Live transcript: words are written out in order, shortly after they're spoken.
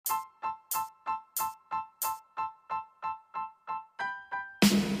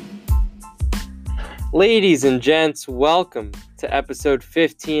Ladies and gents, welcome to episode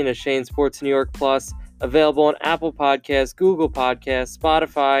 15 of Shane Sports New York Plus, available on Apple Podcasts, Google Podcasts,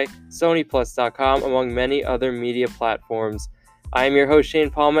 Spotify, SonyPlus.com, among many other media platforms. I am your host, Shane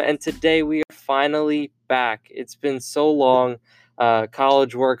Palma, and today we are finally back. It's been so long,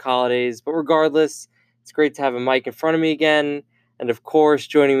 college work, holidays, but regardless, it's great to have a mic in front of me again. And of course,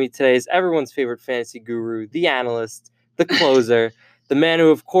 joining me today is everyone's favorite fantasy guru, the analyst, the closer, the man who,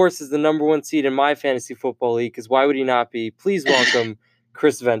 of course, is the number one seed in my fantasy football league, because why would he not be? Please welcome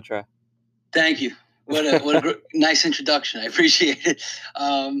Chris Ventra. Thank you. What a nice introduction. I appreciate it.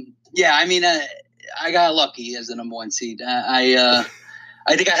 I got lucky as the number one seed. I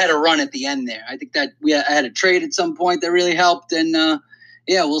think I had a run at the end there. I think that I had a trade at some point that really helped, and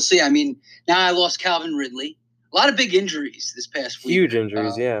we'll see. I mean, now I lost Calvin Ridley. A lot of big injuries this past week. Huge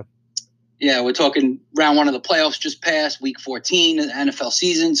injuries, yeah. Yeah, we're talking round one of the playoffs just passed, week 14 of the NFL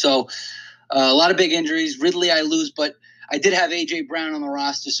season. So a lot of big injuries. Ridley I lose, but I did have A.J. Brown on the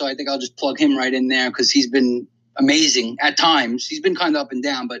roster, so I think I'll just plug him right in there because he's been amazing at times. He's been kind of up and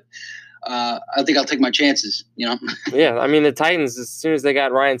down, but I think I'll take my chances, Yeah, I mean, the Titans, as soon as they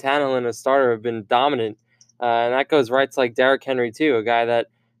got Ryan Tannehill a starter, have been dominant. And that goes right to like Derrick Henry, too, a guy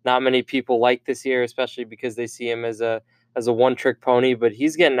that not many people like this year, especially because they see him as a one-trick pony. But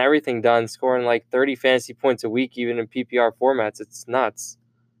he's getting everything done, scoring like 30 fantasy points a week, even in PPR formats. It's nuts.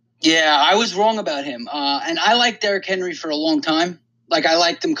 Yeah, I was wrong about him. And I liked Derrick Henry for a long time. Like, I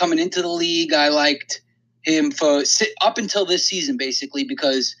liked him coming into the league. I liked him up until this season, basically,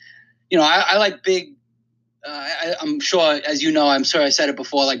 because, I like big I'm sure, as you know, I'm sure I said it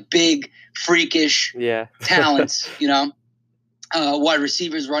before, like big, freakish talents, wide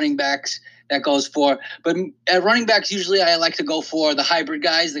receivers, running backs, that goes for. But at running backs, usually I like to go for the hybrid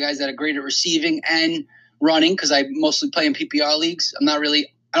guys, the guys that are great at receiving and running, because I mostly play in PPR leagues. I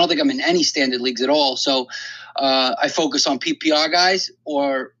don't think I'm in any standard leagues at all. So I focus on PPR guys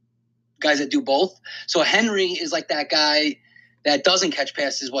or guys that do both. So Henry is like that guy that doesn't catch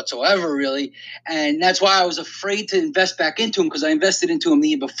passes whatsoever, really. And that's why I was afraid to invest back into him, because I invested into him the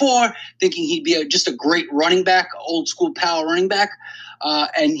year before thinking he'd be just a great running back, old school power running back.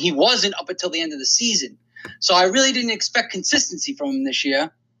 And he wasn't up until the end of the season. So I really didn't expect consistency from him this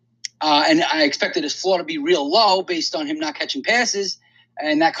year. And I expected his floor to be real low based on him not catching passes.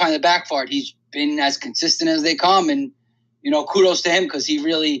 And that kind of backfired. He's been as consistent as they come. And, kudos to him, because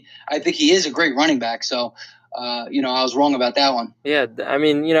I think he is a great running back. So, I was wrong about that one. Yeah, I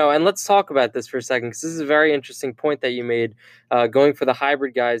mean, and let's talk about this for a second, because this is a very interesting point that you made, going for the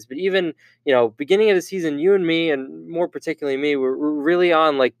hybrid guys. But even, beginning of the season, you and me, and more particularly me, we're really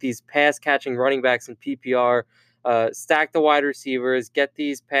on like these pass catching running backs in PPR. Stack the wide receivers, get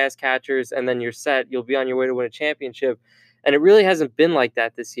these pass catchers, and then you're set. You'll be on your way to win a championship. And it really hasn't been like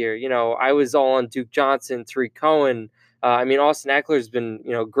that this year. I was all on Duke Johnson, Tariq Cohen. Austin Eckler's been,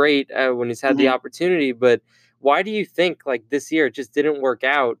 great when he's had the opportunity, but why do you think like this year it just didn't work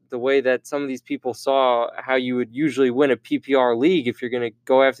out the way that some of these people saw how you would usually win a PPR league if you're going to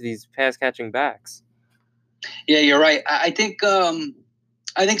go after these pass catching backs? Yeah, you're right. I think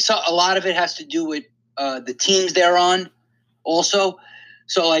so. A lot of it has to do with the teams they're on also.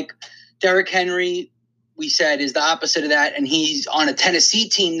 So like Derrick Henry, we said, is the opposite of that. And he's on a Tennessee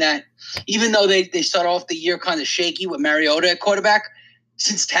team that, even though they start off the year kind of shaky with Mariota at quarterback,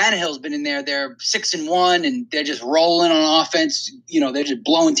 since Tannehill's been in there, they're 6-1, and they're just rolling on offense. They're just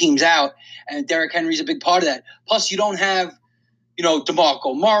blowing teams out, and Derrick Henry's a big part of that. Plus, you don't have,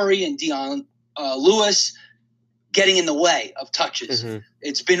 DeMarco Murray and Dion Lewis getting in the way of touches.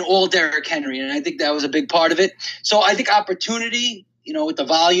 It's been all Derrick Henry, and I think that was a big part of it. So I think opportunity, with the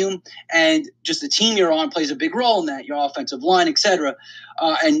volume and just the team you're on plays a big role in that, your offensive line, et cetera.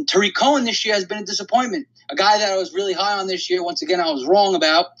 And Tariq Cohen this year has been a disappointment. A guy that I was really high on this year, once again, I was wrong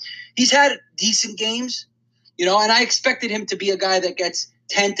about. He's had decent games, and I expected him to be a guy that gets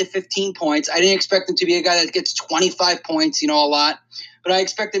 10 to 15 points. I didn't expect him to be a guy that gets 25 points, a lot. But I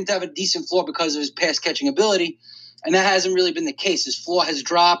expect him to have a decent floor because of his pass-catching ability, and that hasn't really been the case. His floor has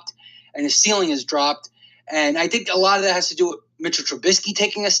dropped, and his ceiling has dropped. And I think a lot of that has to do with Mitchell Trubisky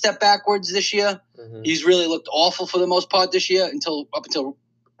taking a step backwards this year. He's really looked awful for the most part this year up until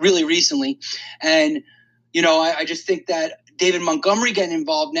really recently. And, I just think that David Montgomery getting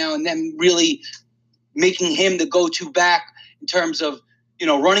involved now and them really making him the go-to back in terms of,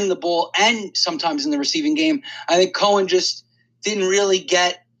 running the ball and sometimes in the receiving game. I think Cohen just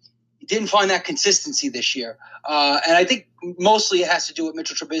didn't find that consistency this year. And I think mostly it has to do with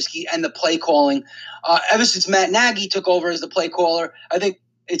Mitchell Trubisky and the play calling. Ever since Matt Nagy took over as the play caller, I think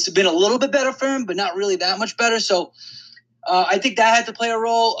it's been a little bit better for him, but not really that much better. So I think that had to play a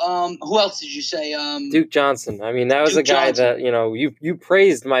role. Who else did you say? Duke Johnson. I mean, that was Duke a guy Johnson. that, you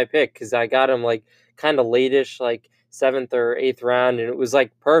praised my pick because I got him like kind of late-ish, like 7th or 8th round, and it was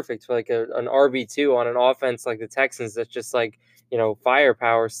like perfect for like an RB2 on an offense like the Texans that's just like,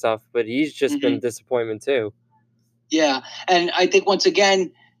 firepower stuff. But he's just been a disappointment too. Yeah, and I think once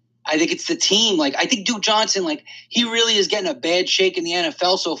again, I think it's the team. Like, I think Duke Johnson, like, he really is getting a bad shake in the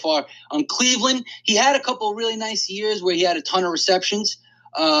NFL so far. On Cleveland, he had a couple of really nice years where he had a ton of receptions,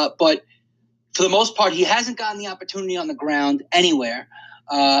 but for the most part, he hasn't gotten the opportunity on the ground anywhere.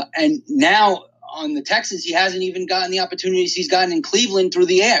 And now on the Texans, he hasn't even gotten the opportunities he's gotten in Cleveland through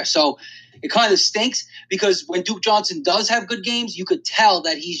the air. So it kind of stinks because when Duke Johnson does have good games, you could tell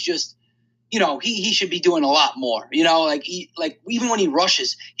that he's just, he should be doing a lot more. Even when he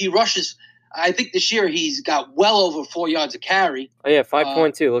rushes. I think this year he's got well over 4 yards of carry. Oh yeah,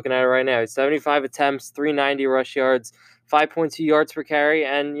 5.2. Looking at it right now, 75 attempts, 390 rush yards, 5.2 yards per carry,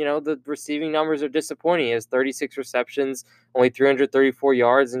 and the receiving numbers are disappointing. He has 36 receptions, only 334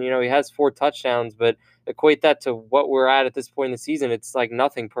 yards, and he has 4 touchdowns. But equate that to what we're at this point in the season, it's like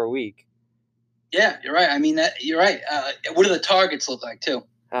nothing per week. Yeah, you're right. I mean, you're right. What do the targets look like too?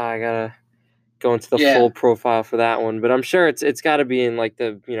 I gotta go into the full profile for that one, but I'm sure it's got to be in like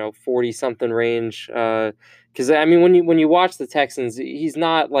the 40 something range. Because I mean, when you watch the Texans, he's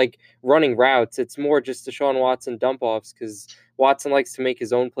not like running routes. It's more just Deshaun Watson dump offs because Watson likes to make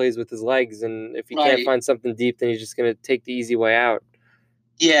his own plays with his legs, and if he can't find something deep, then he's just gonna take the easy way out.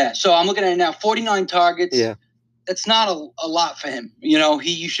 Yeah. So I'm looking at it now. 49 targets. Yeah. That's not a lot for him.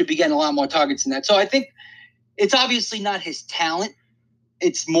 You should be getting a lot more targets than that. So I think it's obviously not his talent.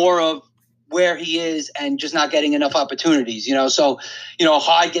 It's more of where he is and just not getting enough opportunities, So,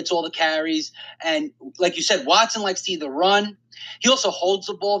 Hyde gets all the carries. And like you said, Watson likes to either run. He also holds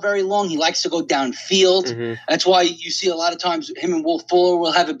the ball very long. He likes to go downfield. Mm-hmm. That's why you see a lot of times him and Will Fuller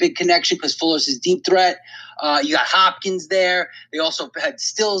will have a big connection because Fuller's his deep threat. You got Hopkins there. They also had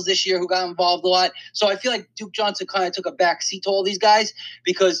Stills this year who got involved a lot. So I feel like Duke Johnson kind of took a back seat to all these guys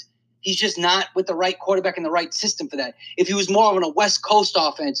because he's just not with the right quarterback and the right system for that. If he was more of a West Coast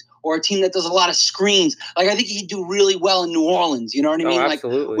offense or a team that does a lot of screens, like I think he'd do really well in New Orleans. You know what I mean?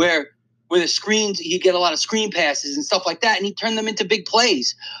 Absolutely. Like where the screens, you get a lot of screen passes and stuff like that, and he turned them into big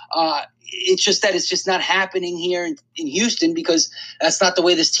plays. It's just that it's just not happening here in Houston because that's not the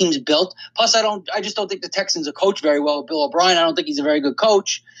way this team's built. Plus, I just don't think the Texans are coached very well with Bill O'Brien. I don't think he's a very good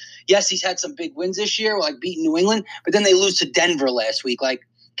coach. Yes, he's had some big wins this year, like beating New England, but then they lose to Denver last week. Like,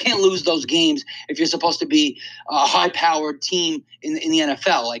 can't lose those games if you're supposed to be a high-powered team in the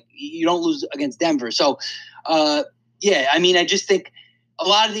NFL. Like, you don't lose against Denver. So, I mean, I just think a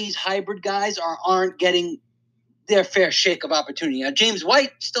lot of these hybrid guys aren't getting their fair shake of opportunity. Now, James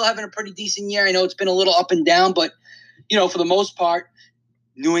White still having a pretty decent year. I know it's been a little up and down, but, for the most part,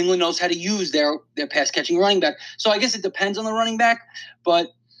 New England knows how to use their pass-catching running back. So I guess it depends on the running back, but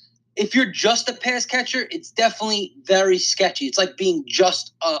if you're just a pass catcher, it's definitely very sketchy. It's like being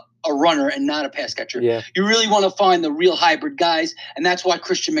just a runner and not a pass catcher. Yeah. You really want to find the real hybrid guys, and that's why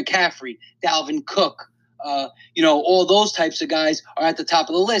Christian McCaffrey, Dalvin Cook, all those types of guys are at the top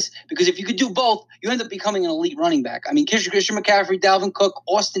of the list because if you could do both, you end up becoming an elite running back. I mean, Christian McCaffrey, Dalvin Cook,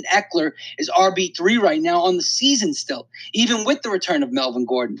 Austin Eckler is RB3 right now on the season still, even with the return of Melvin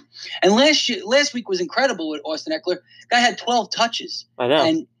Gordon. And last week was incredible with Austin Eckler. Guy had 12 touches. I know.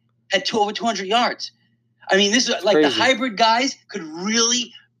 And had over 200 yards. I mean, this is like crazy. The hybrid guys could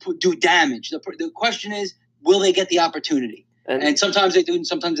really do damage. The question is, will they get the opportunity? And sometimes they do, and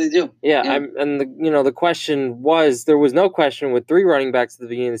sometimes they do. Yeah, the question was, there was no question with 3 running backs at the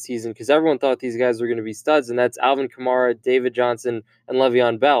beginning of the season because everyone thought these guys were going to be studs, and that's Alvin Kamara, David Johnson, and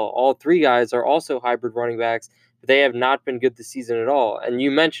Le'Veon Bell. All 3 guys are also hybrid running backs, but they have not been good this season at all. And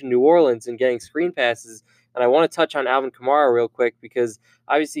you mentioned New Orleans and getting screen passes, and I want to touch on Alvin Kamara real quick because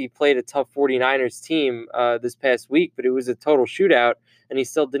obviously he played a tough 49ers team this past week, but it was a total shootout, and he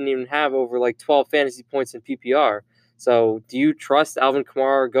still didn't even have over like 12 fantasy points in PPR. So do you trust Alvin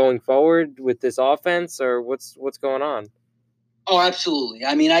Kamara going forward with this offense, or what's going on? Oh, absolutely.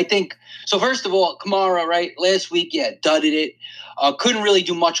 I mean, I think – so first of all, Kamara, right, last week, dudded it. Couldn't really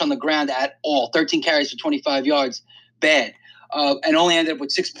do much on the ground at all. 13 carries for 25 yards. Bad. And only ended up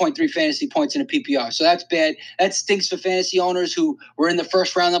with 6.3 fantasy points in a PPR. So that's bad. That stinks for fantasy owners who were in the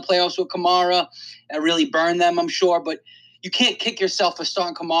first round of the playoffs with Kamara. That really burned them, I'm sure. But you can't kick yourself for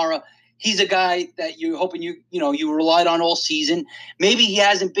starting Kamara. He's a guy that you're hoping you relied on all season. Maybe he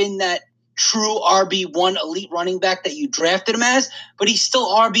hasn't been that true RB1 elite running back that you drafted him as, but he's still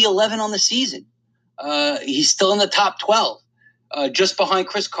RB11 on the season. He's still in the top 12, just behind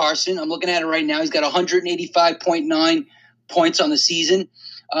Chris Carson. I'm looking at it right now. He's got 185.9 points on the season.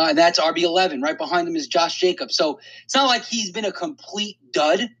 That's RB11. Right behind him is Josh Jacobs. So it's not like he's been a complete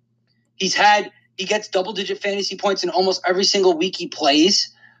dud. He gets double-digit fantasy points in almost every single week he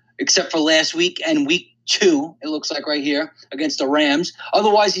plays, except for last week and week 2, it looks like right here, against the Rams.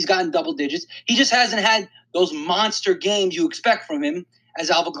 Otherwise, he's gotten double digits. He just hasn't had those monster games you expect from him as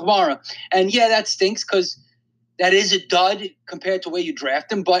Alvin Kamara. And, yeah, that stinks because that is a dud compared to where you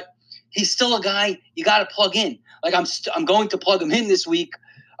draft him, but he's still a guy you got to plug in. Like, I'm going to plug him in this week.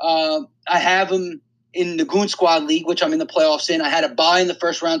 I have him in the Goon Squad League, which I'm in the playoffs in. I had a bye in the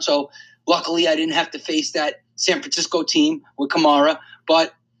first round, so luckily I didn't have to face that San Francisco team with Kamara.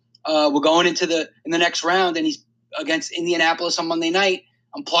 But we're going into the next round, and he's against Indianapolis on Monday night.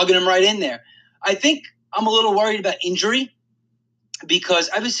 I'm plugging him right in there. I think I'm a little worried about injury because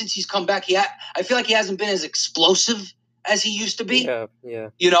ever since he's come back, I feel like he hasn't been as explosive as he used to be. Yeah.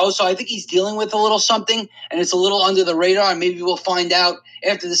 So I think he's dealing with a little something, and it's a little under the radar. And maybe we'll find out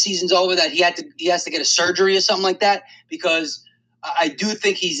after the season's over that he has to get a surgery or something like that, because I do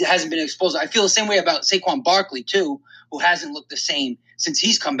think he hasn't been exposed. I feel the same way about Saquon Barkley too, who hasn't looked the same since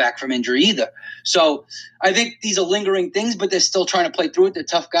he's come back from injury either. So I think these are lingering things, but they're still trying to play through it. They're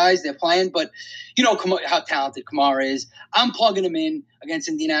tough guys. They're playing. But you know how talented Kamara is. I'm plugging him in against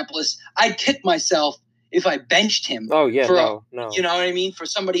Indianapolis. I'd kick myself if I benched him. Oh, yeah, no. You know what I mean? For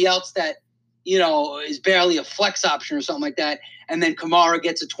somebody else that, is barely a flex option or something like that, and then Kamara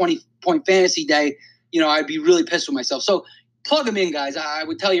gets a 20-point fantasy day, I'd be really pissed with myself. So plug him in, guys. I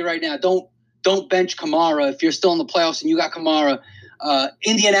would tell you right now, don't bench Kamara if you're still in the playoffs and you got Kamara.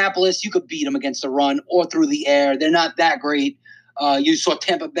 Indianapolis, you could beat them against the run or through the air. They're not that great. You saw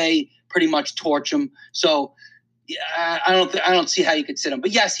Tampa Bay pretty much torch them. So I don't see how you could sit him.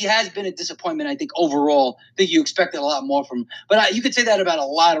 But yes, he has been a disappointment, I think, overall. I think you expected a lot more from him. But you could say that about a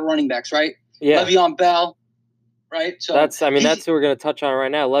lot of running backs, right? Yeah. Le'Veon Bell, right? So that's who we're going to touch on right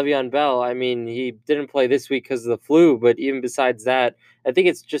now. Le'Veon Bell, he didn't play this week because of the flu, but even besides that, I think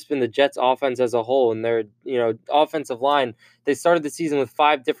it's just been the Jets offense as a whole and their, offensive line. They started the season with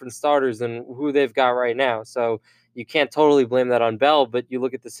 5 different starters than who they've got right now. So you can't totally blame that on Bell, but you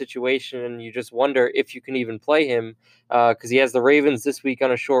look at the situation and you just wonder if you can even play him because he has the Ravens this week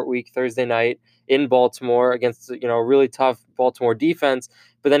on a short week, Thursday night in Baltimore against, a really tough Baltimore defense.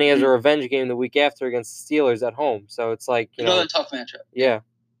 But then he has a revenge game the week after against the Steelers at home. So it's like, another tough matchup. Yeah.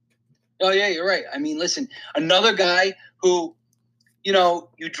 Oh, yeah, you're right. Listen, another guy who,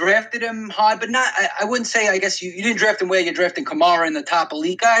 you drafted him high, but not, I wouldn't say, I guess you didn't draft him where you're drafting Kamara in the top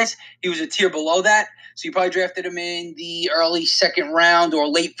elite guys. He was a tier below that. So you probably drafted him in the early second round or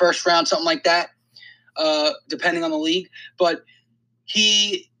late first round, something like that, depending on the league. But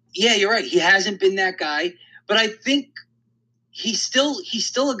you're right. He hasn't been that guy. But I think he's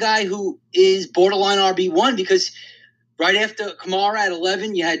still a guy who is borderline RB1 because right after Kamara at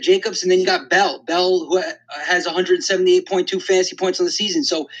 11, you had Jacobs, and then you got Bell. Bell, who has 178.2 fantasy points on the season.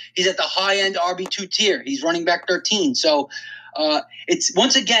 So he's at the high-end RB2 tier. He's running back 13. So it's,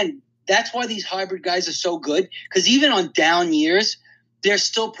 once again, that's why these hybrid guys are so good, because even on down years, they're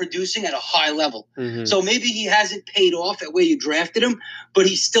still producing at a high level. Mm-hmm. So maybe he hasn't paid off at where you drafted him, but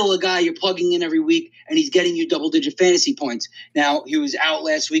he's still a guy you're plugging in every week, and he's getting you double-digit fantasy points. Now, he was out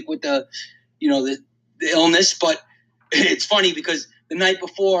last week with the illness, but it's funny because the night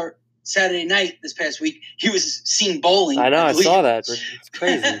before, Saturday night this past week, he was seen bowling. I know, I saw that. It's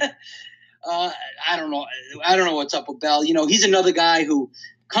crazy. I don't know what's up with Bell. He's another guy who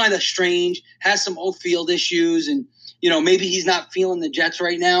kind of strange, has some off-field issues, and maybe he's not feeling the Jets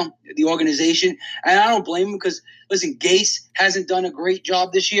right now, the organization. And I don't blame him because, listen, Gase hasn't done a great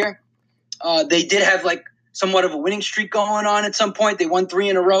job this year. They did have somewhat of a winning streak going on at some point. They won 3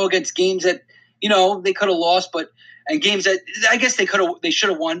 in a row against games that they could have lost, and games that I guess they should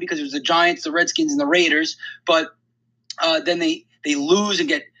have won because it was the Giants, the Redskins, and the Raiders. But then they lose and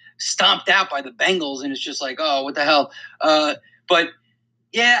get stomped out by the Bengals, and it's just like, oh, what the hell? But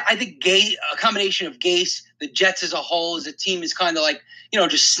yeah, I think a combination of Gase, the Jets as a whole, as a team, is kind of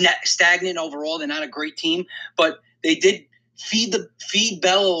just stagnant overall. They're not a great team, but they did feed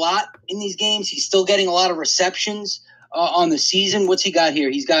Bell a lot in these games. He's still getting a lot of receptions on the season. What's he got here?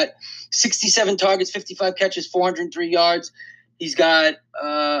 He's got 67 targets, 55 catches, 403 yards. He's got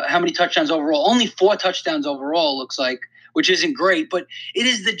how many touchdowns overall? Only 4 touchdowns overall, looks like, which isn't great, but it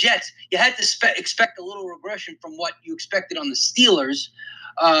is the Jets. You had to expect a little regression from what you expected on the Steelers.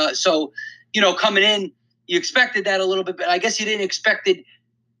 So, coming in, you expected that a little bit, but I guess you didn't expect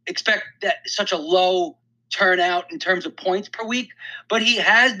that such a low turnout in terms of points per week. But he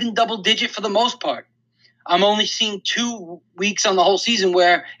has been double digit for the most part. I'm only seeing 2 weeks on the whole season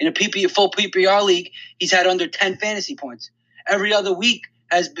where in a full PPR league, he's had under 10 fantasy points. every other week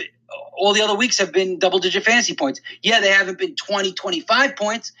has been. All the other weeks have been double-digit fantasy points. Yeah, they haven't been 20, 25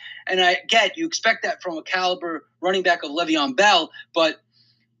 points, and I get you expect that from a caliber running back of Le'Veon Bell, but,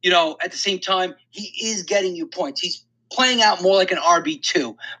 at the same time, he is getting you points. He's playing out more like an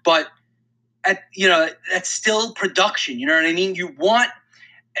RB2, but, that's still production. You know what I mean? You want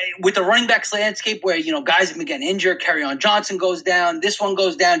 – with the running backs landscape where, guys have been getting injured, Kerryon Johnson goes down, this one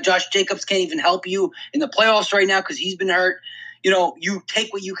goes down, Josh Jacobs can't even help you in the playoffs right now because he's been hurt. You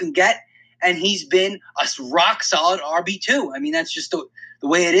take what you can get, and he's been a rock-solid RB2. I mean, that's just the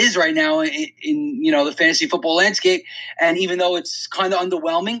way it is right now in the fantasy football landscape. And even though it's kind of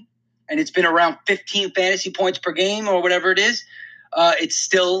underwhelming, and it's been around 15 fantasy points per game or whatever it is, it's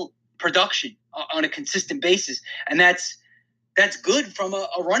still production on a consistent basis. And that's good from a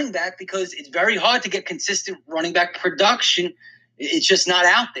running back because it's very hard to get consistent running back production. It's just not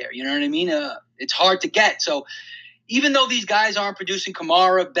out there. You know what I mean? It's hard to get. So even though these guys aren't producing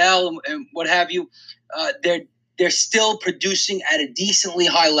Kamara, Bell, and what have you, they're still producing at a decently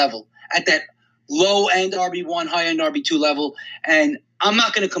high level, at that low-end RB1, high-end RB2 level. And I'm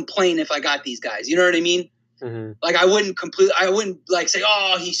not going to complain if I got these guys. You know what I mean? Mm-hmm. Like I wouldn't say,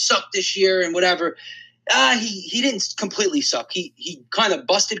 oh, he sucked this year and whatever. He didn't completely suck. He kind of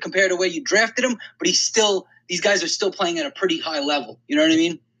busted compared to where you drafted him, but these guys are still playing at a pretty high level. You know what I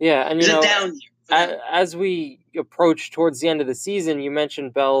mean? Yeah, and it's a down year. As we approach towards the end of the season, you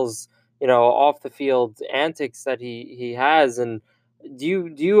mentioned Bell's, off the field antics that he has, and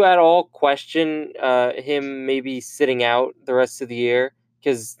do you at all question him maybe sitting out the rest of the year?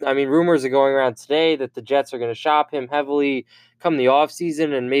 Because I mean, rumors are going around today that the Jets are going to shop him heavily come the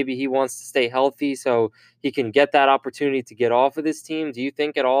offseason, and maybe he wants to stay healthy so he can get that opportunity to get off of this team. Do you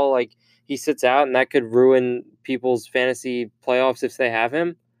think at all like he sits out and that could ruin people's fantasy playoffs if they have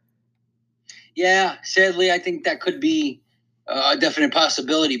him? Yeah, sadly, I think that could be a definite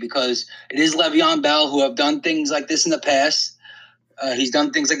possibility because it is Le'Veon Bell who have done things like this in the past. He's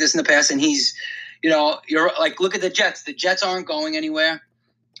done things like this in the past, and he's, you're like, look at the Jets. The Jets aren't going anywhere.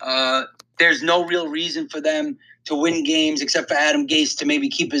 There's no real reason for them to win games except for Adam Gase to maybe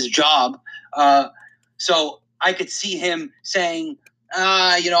keep his job. So I could see him saying,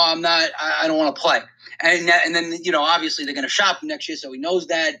 I don't want to play. And then, obviously they're going to shop him next year, so he knows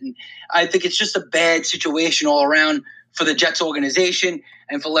that. And I think it's just a bad situation all around for the Jets organization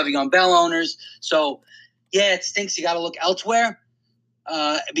and for Le'Veon Bell owners. So, yeah, it stinks. You got to look elsewhere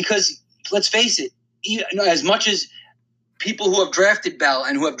because, let's face it, as much as people who have drafted Bell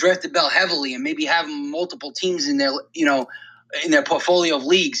and who have drafted Bell heavily and maybe have multiple teams in their, in their portfolio of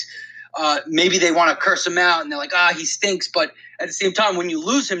leagues, maybe they want to curse him out and they're like, he stinks. But at the same time, when you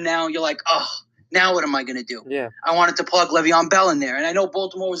lose him now, you're like, now what am I going to do? Yeah, I wanted to plug Le'Veon Bell in there. And I know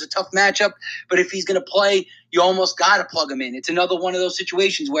Baltimore was a tough matchup, but if he's going to play, you almost got to plug him in. It's another one of those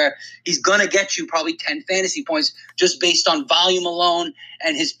situations where he's going to get you probably 10 fantasy points just based on volume alone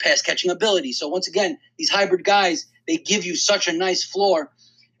and his pass catching ability. So once again, these hybrid guys, they give you such a nice floor.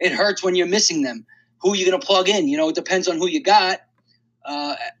 It hurts when you're missing them. Who are you going to plug in? It depends on who you got.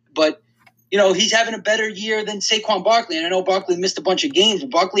 But he's having a better year than Saquon Barkley. And I know Barkley missed a bunch of games,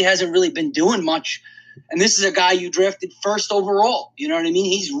 but Barkley hasn't really been doing much. And this is a guy you drafted first overall. You know what I mean?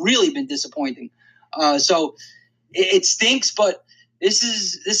 He's really been disappointing. So it stinks, but this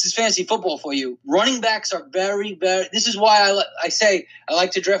is fantasy football for you. Running backs are very, very – this is why I say I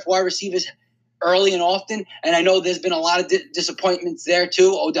like to draft wide receivers early and often. And I know there's been a lot of disappointments there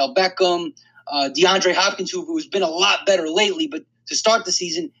too. Odell Beckham, DeAndre Hopkins, who's been a lot better lately, but to start the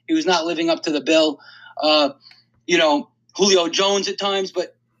season, he was not living up to the bill. Julio Jones at times,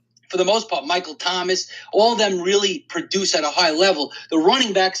 but for the most part, Michael Thomas, all of them really produce at a high level. The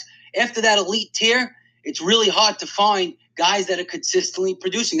running backs, after that elite tier, it's really hard to find guys that are consistently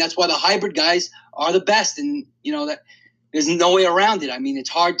producing. That's why the hybrid guys are the best, and that there's no way around it. I mean, it's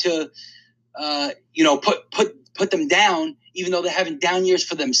hard to put them down, even though they're having down years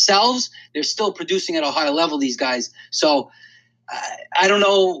for themselves. They're still producing at a high level, these guys. So I don't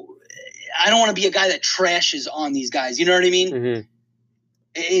know. I don't want to be a guy that trashes on these guys. You know what I mean? Mm-hmm.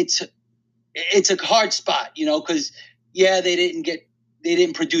 It's a hard spot, because they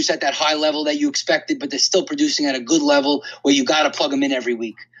didn't produce at that high level that you expected, but they're still producing at a good level where you got to plug them in every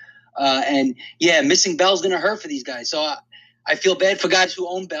week. Missing Bell's going to hurt for these guys. So I feel bad for guys who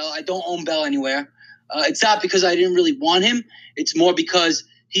own Bell. I don't own Bell anywhere. It's not because I didn't really want him. It's more because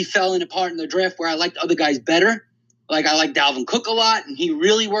he fell in a part in the draft where I liked other guys better. Like I like Dalvin Cook a lot, and he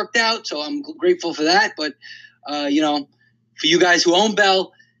really worked out, so I'm grateful for that. But, for you guys who own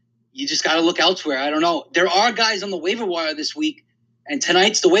Bell, you just got to look elsewhere. I don't know. There are guys on the waiver wire this week, and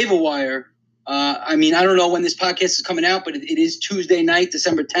tonight's the waiver wire I mean, I don't know when this podcast is coming out, but it is Tuesday night,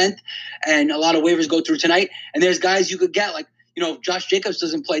 December 10th, and a lot of waivers go through tonight. And there's guys you could get, like, if Josh Jacobs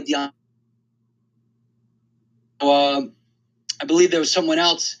doesn't play, I believe there was someone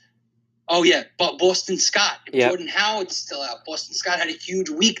else. Oh, yeah, but Boston Scott. If Jordan Howard's still out, Boston Scott had a huge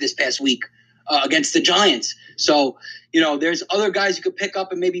week this past week against the Giants. So, there's other guys you could pick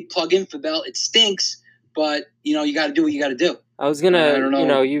up and maybe plug in for Bell. It stinks, but, you got to do what you got to do. I was going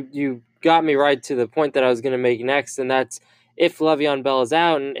to, you got me right to the point that I was going to make next, and that's if Le'Veon Bell is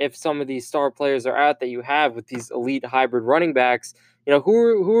out and if some of these star players are out that you have with these elite hybrid running backs,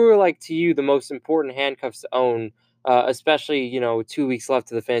 who are like to you the most important handcuffs to own, especially 2 weeks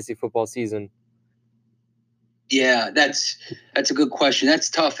left of the fantasy football season? Yeah, that's a good question. That's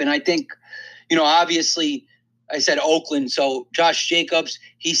tough, and I think obviously I said Oakland, so Josh Jacobs,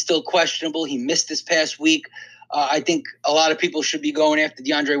 he's still questionable. He missed this past week. I think a lot of people should be going after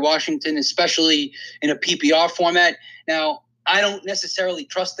DeAndre Washington, especially in a PPR format. Now, I don't necessarily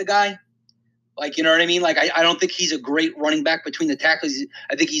trust the guy. Like, you know what I mean? Like, I don't think he's a great running back between the tackles.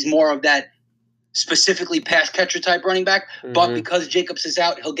 I think he's more of that specifically pass catcher type running back. Mm-hmm. But because Jacobs is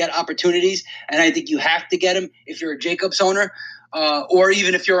out, he'll get opportunities. And I think you have to get him if you're a Jacobs owner, or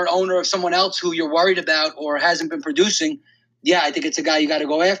even if you're an owner of someone else who you're worried about or hasn't been producing. Yeah, I think it's a guy you got to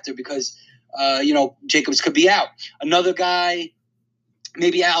go after because Jacobs could be out. Another guy,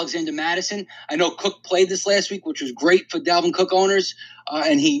 maybe Alexander Mattison. I know Cook played this last week, which was great for Dalvin Cook owners.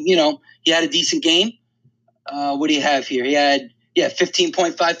 And he had a decent game. What do you have here? He had,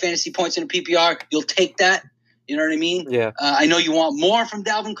 15.5 fantasy points in a PPR. You'll take that. You know what I mean? Yeah. I know you want more from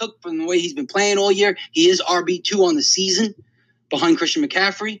Dalvin Cook from the way he's been playing all year. He is RB2 on the season behind Christian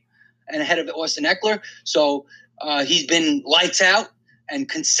McCaffrey and ahead of Austin Eckler. So he's been lights out and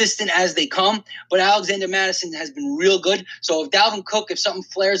consistent as they come. But Alexander Mattison has been real good. So if Dalvin Cook, if something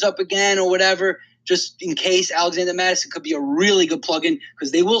flares up again or whatever, just in case, Alexander Mattison could be a really good plug-in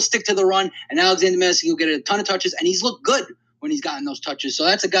because they will stick to the run, and Alexander Mattison will get a ton of touches, and he's looked good when he's gotten those touches. So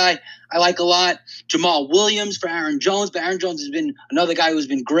that's a guy I like a lot. Jamal Williams for Aaron Jones, but Aaron Jones has been another guy who's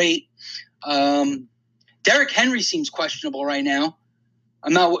been great. Derrick Henry seems questionable right now.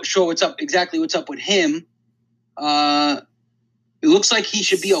 I'm not sure what's up with him. It looks like he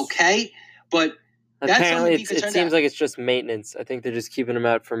should be okay, but apparently it seems like it's just maintenance. I think they're just keeping him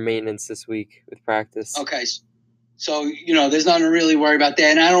out for maintenance this week with practice. Okay, so there's nothing to really worry about that,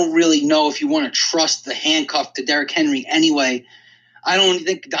 and I don't really know if you want to trust the handcuff to Derrick Henry anyway. I don't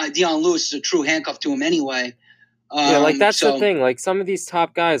think Dion Lewis is a true handcuff to him anyway. That's the thing. Like some of these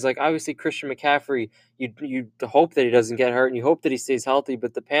top guys, like obviously Christian McCaffrey, you hope that he doesn't get hurt and you hope that he stays healthy.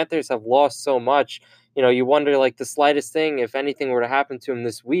 But the Panthers have lost so much. You wonder like the slightest thing, if anything were to happen to him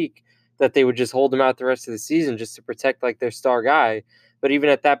this week, that they would just hold him out the rest of the season just to protect like their star guy. But even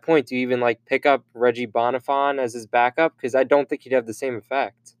at that point, do you even like pick up Reggie Bonifant as his backup? Because I don't think he'd have the same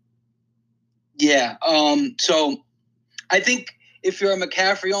effect. Yeah. So I think if you're a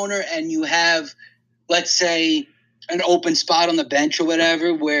McCaffrey owner and you have, let's say, an open spot on the bench or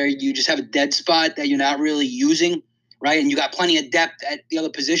whatever, where you just have a dead spot that you're not really using, right? And you got plenty of depth at the other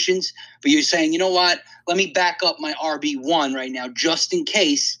positions, but you're saying, you know what? Let me back up my RB1 right now, just in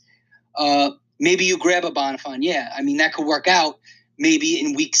case. Maybe you grab a Bonifant. Yeah, I mean, that could work out maybe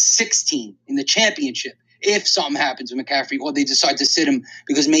in week 16 in the championship if something happens with McCaffrey or they decide to sit him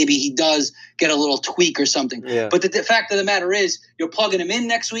because maybe he does get a little tweak or something. Yeah. But the fact of the matter is you're plugging him in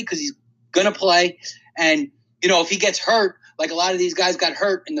next week because he's going to play. And, if he gets hurt, like a lot of these guys got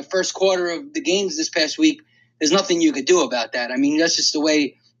hurt in the first quarter of the games this past week, there's nothing you could do about that. I mean, that's just the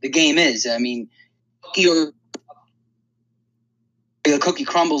way the game is. I mean, the cookie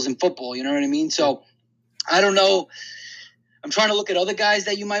crumbles in football, you know what I mean? So I don't know. I'm trying to look at other guys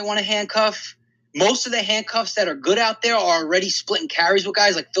that you might want to handcuff. Most of the handcuffs that are good out there are already splitting carries with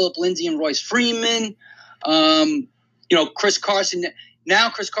guys like Phillip Lindsay and Royce Freeman. Chris Carson. Now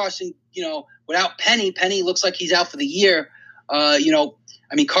Chris Carson, without Penny looks like he's out for the year.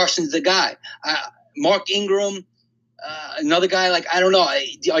 Carson's the guy. Mark Ingram, another guy, like, I don't know.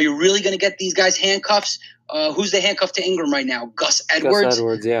 Are you really going to get these guys handcuffs? Who's the handcuff to Ingram right now? Gus Edwards? Gus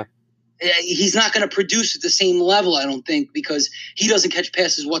Edwards, yeah. He's not going to produce at the same level, I don't think, because he doesn't catch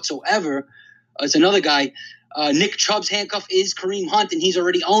passes whatsoever. It's another guy. Nick Chubb's handcuff is Kareem Hunt, and he's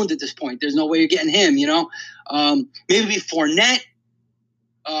already owned at this point. There's no way you're getting him, Maybe Fournette.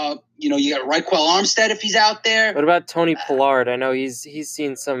 You got Raquel Armstead if he's out there. What about Tony Pollard? I know he's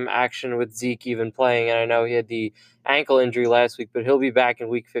seen some action with Zeke even playing, and I know he had the ankle injury last week, but he'll be back in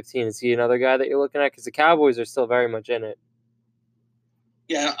week 15. Is he another guy that you're looking at? Because the Cowboys are still very much in it.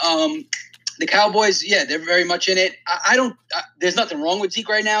 Yeah, The Cowboys, yeah, they're very much in it. I don't. There's nothing wrong with Zeke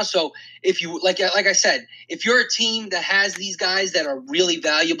right now. So if you like I said, if you're a team that has these guys that are really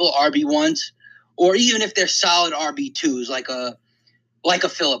valuable RB1s, or even if they're solid RB2s, like a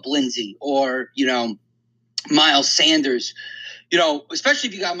Phillip Lindsay or Miles Sanders, especially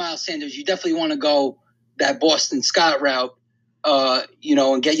if you got Miles Sanders, you definitely want to go that Boston Scott route,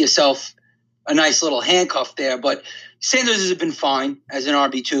 and get yourself a nice little handcuff there. But Sanders has been fine as an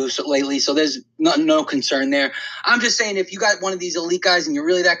RB2 lately, so there's no concern there. I'm just saying, if you got one of these elite guys and you're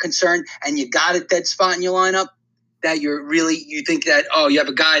really that concerned and you got a dead spot in your lineup, that you think that, you have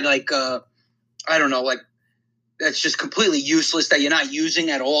a guy like, I don't know, like that's just completely useless that you're not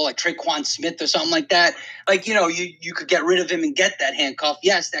using at all, like Traquan Smith or something like that. Like, you could get rid of him and get that handcuff.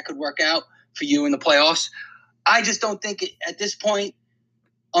 Yes, that could work out for you in the playoffs. I just don't think at this point,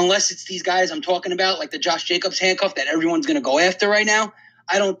 unless it's these guys I'm talking about, like the Josh Jacobs handcuff that everyone's going to go after right now,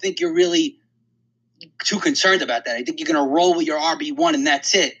 I don't think you're really too concerned about that. I think you're going to roll with your RB1 and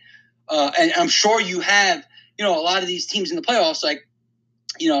that's it. And I'm sure you have, a lot of these teams in the playoffs, like,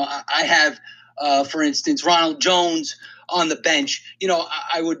 I have, for instance, Ronald Jones on the bench.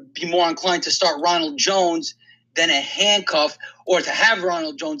 I would be more inclined to start Ronald Jones than a handcuff, or to have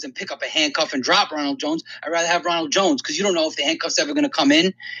Ronald Jones and pick up a handcuff and drop Ronald Jones. I'd rather have Ronald Jones because you don't know if the handcuff's ever going to come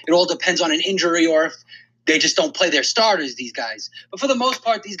in. It all depends on an injury or if they just don't play their starters, these guys. But for the most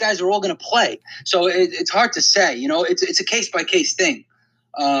part, these guys are all going to play. So it's hard to say. It's a case-by-case thing.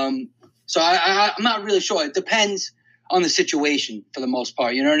 So I'm not really sure. It depends on the situation for the most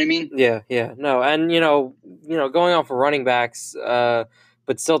part. You know what I mean? Yeah. No, and, going off of running backs,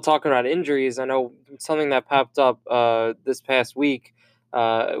 but still talking about injuries, I know something that popped up this past week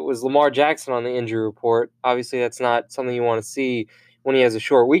was Lamar Jackson on the injury report. Obviously, that's not something you want to see when he has a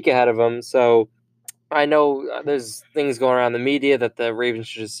short week ahead of him. So I know there's things going around the media that the Ravens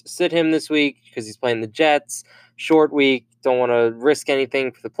should just sit him this week because he's playing the Jets. Short week, don't want to risk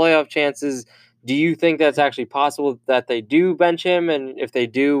anything for the playoff chances. Do you think that's actually possible that they do bench him? And if they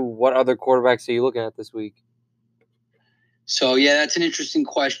do, what other quarterbacks are you looking at this week? So, yeah, that's an interesting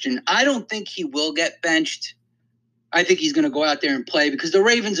question. I don't think he will get benched. I think he's going to go out there and play because the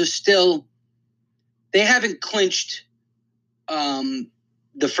Ravens are still – they haven't clinched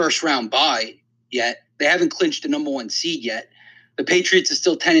the first-round bye yet. They haven't clinched the number one seed yet. The Patriots are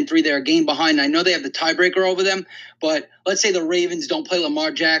still 10-3. They're a game behind. I know they have the tiebreaker over them, but let's say the Ravens don't play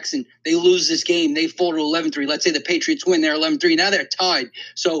Lamar Jackson. They lose this game. They fall to 11-3. Let's say the Patriots win. They're 11-3. Now they're tied.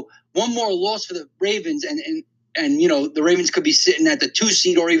 So one more loss for the Ravens, and the Ravens could be sitting at the 2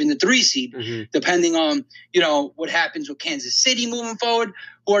 seed or even the 3 seed, depending on, what happens with Kansas City moving forward,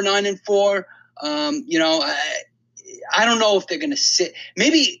 who are 9-4. I don't know if they're going to sit.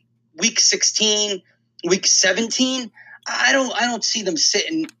 Maybe week 16, week 17. I don't see them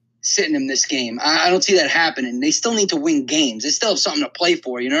sitting him this game. I don't see that happening. They still need to win games. They still have something to play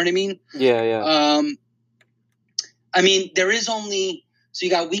for. You know what I mean? Yeah. I mean, there is only – so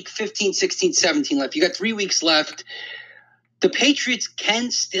you got week 15, 16, 17 left. You got 3 weeks left. The Patriots can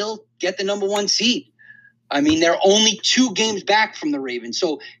still get the number one seed. I mean, they're only 2 games back from the Ravens.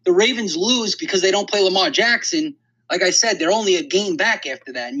 So the Ravens lose because they don't play Lamar Jackson. Like I said, they're only a game back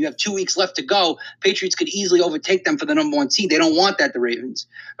after that, and you have 2 weeks left to go. Patriots could easily overtake them for the number one seed. They don't want that, the Ravens.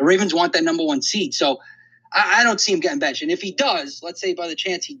 The Ravens want that number one seed. So I don't see him getting benched. And if he does, let's say by the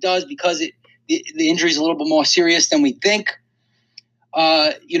chance he does because the injury is a little bit more serious than we think,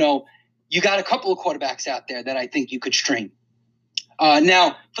 you got a couple of quarterbacks out there that I think you could string.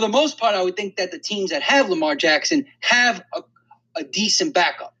 Now, for the most part, I would think that the teams that have Lamar Jackson have a decent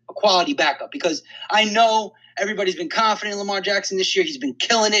backup, a quality backup, because I know everybody's been confident in Lamar Jackson this year. He's been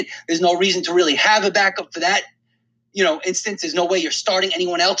killing it. There's no reason to really have a backup for that, instance. There's no way you're starting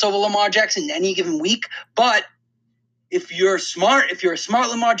anyone else over Lamar Jackson in any given week. But if you're a smart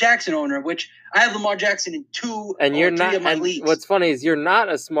Lamar Jackson owner, which I have Lamar Jackson in 2 and or 3 of my leagues. What's funny is you're not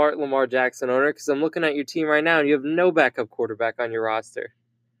a smart Lamar Jackson owner because I'm looking at your team right now and you have no backup quarterback on your roster.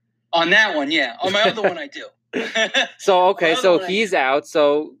 On that one, yeah. On my other one, I do. So he's out.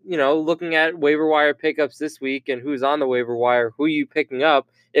 So, looking at waiver wire pickups this week and who's on the waiver wire, who are you picking up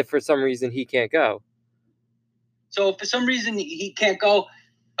if for some reason he can't go? So if for some reason he can't go,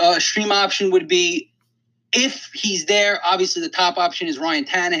 stream option would be, if he's there, obviously the top option is Ryan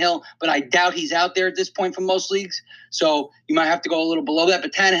Tannehill, but I doubt he's out there at this point for most leagues. So you might have to go a little below that.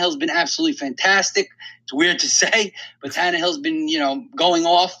 But Tannehill's been absolutely fantastic. It's weird to say, but Tannehill's been, going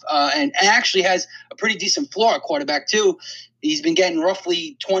off and actually has a pretty decent floor at quarterback too. He's been getting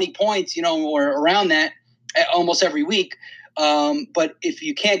roughly 20 points, or around that almost every week. But if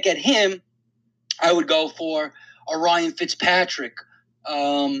you can't get him, I would go for a Ryan Fitzpatrick.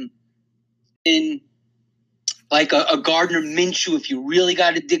 in like a Gardner Minshew if you really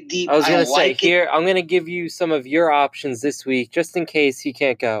got to dig deep. I was going to say, like here, I'm going to give you some of your options this week, just in case he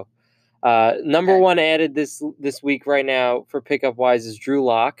can't go. Number one added this week right now for pickup wise is Drew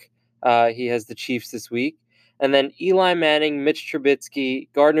Lock. He has the Chiefs this week. And then Eli Manning, Mitch Trubisky,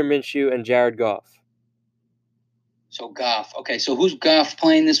 Gardner Minshew, and Jared Goff. So Goff. Okay, so who's Goff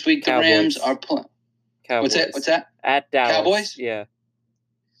playing this week? Cowboys. The Rams are playing. Cowboys. What's that? At Dallas. Cowboys? Yeah.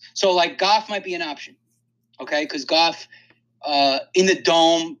 So, like, Goff might be an option, okay? Because Goff in the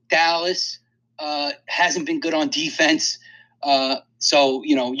Dome, Dallas, hasn't been good on defense. So,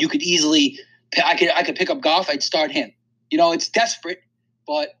 you could easily – I could pick up Goff. I'd start him. It's desperate,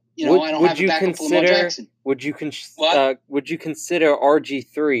 but, I don't have a backup for Lamar Jackson. Would you consider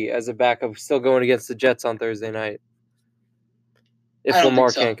RG3 as a backup still going against the Jets on Thursday night? If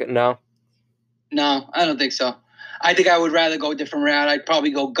Lamar can't – no? No, I don't think so. I think I would rather go a different route. I'd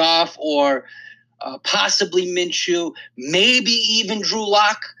probably go Goff or possibly Minshew, maybe even Drew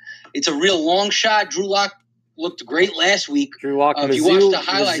Lock. It's a real long shot. Drew Lock looked great last week. Drew Lock, if you watched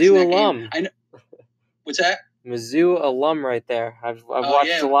the highlights Mizzou in that alum. Game, I know. What's that? Mizzou alum right there. I've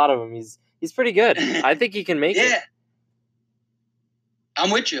watched a lot of him. He's pretty good. I think he can make it.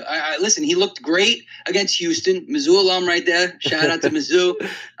 I'm with you. Listen, he looked great against Houston. Mizzou alum right there. Shout out to Mizzou.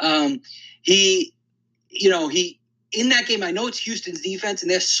 He in that game, I know it's Houston's defense, and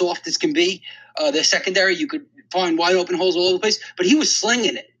they're soft as can be. Their secondary, you could find wide open holes all over the place, but he was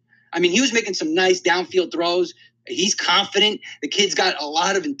slinging it. I mean, he was making some nice downfield throws. He's confident. The kid's got a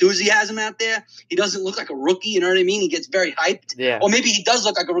lot of enthusiasm out there. He doesn't look like a rookie, you know what I mean? He gets very hyped. Yeah. Or maybe he does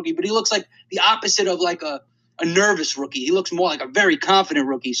look like a rookie, but he looks like the opposite of like a nervous rookie. He looks more like a very confident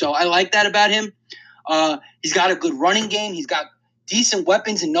rookie. So I like that about him. He's got a good running game. He's got decent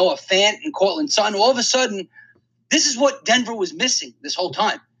weapons in Noah Fant and Cortland Sutton. All of a sudden, this is what Denver was missing this whole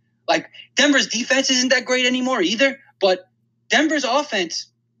time. Like, Denver's defense isn't that great anymore either, but Denver's offense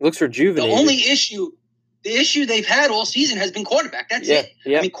looks rejuvenated. The issue they've had all season has been quarterback. That's it.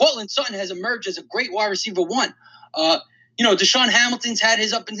 Yeah. I mean, Cortland Sutton has emerged as a great wide receiver one. Deshaun Hamilton's had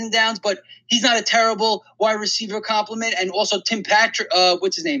his ups and downs, but he's not a terrible wide receiver compliment. And also Tim Patrick,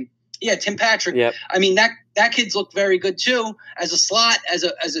 what's his name? Yeah, Tim Patrick. Yep. I mean, that kid's looked very good too as a slot, as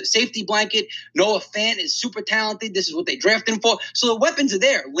a safety blanket. Noah Fant is super talented. This is what they drafted him for. So the weapons are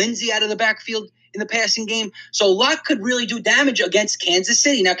there. Lindsey out of the backfield in the passing game. So Luck could really do damage against Kansas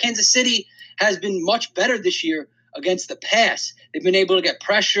City. Now, Kansas City has been much better this year against the pass. They've been able to get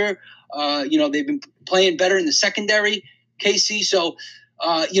pressure. They've been playing better in the secondary, KC. So,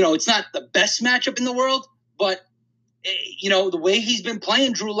 it's not the best matchup in the world, but, the way he's been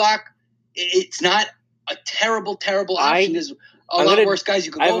playing Drew Lock, it's not a terrible option. There's a lot worse guys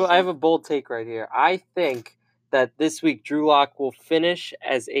you could go for. I have a bold take right here. I think that this week Drew Lock will finish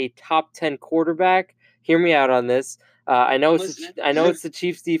as a top 10 quarterback. Hear me out on this. I know it's the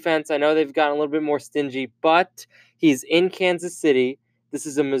Chiefs defense. I know they've gotten a little bit more stingy, but he's in Kansas City. This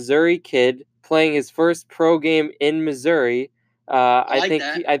is a Missouri kid playing his first pro game in Missouri.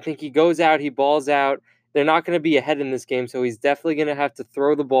 I think he goes out, he balls out. They're not going to be ahead in this game, so he's definitely going to have to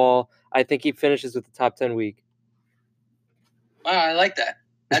throw the ball. I think he finishes with the top 10 week. Wow, I like that.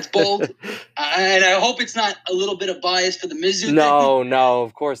 That's bold. And I hope it's not a little bit of bias for the Mizzou. No,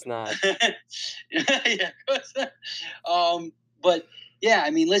 of course not. Yeah, of course not. But, yeah,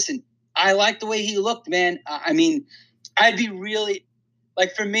 I mean, listen, I like the way he looked, man. I mean, I'd be really,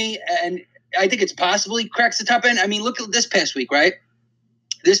 like, for me, and I think it's possible he cracks the top end. I mean, look at this past week, right?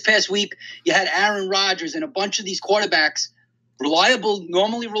 This past week, you had Aaron Rodgers and a bunch of these quarterbacks,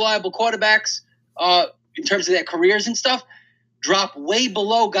 normally reliable quarterbacks in terms of their careers and stuff, drop way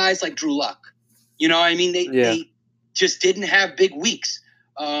below guys like Drew Lock. You know what I mean? They just didn't have big weeks.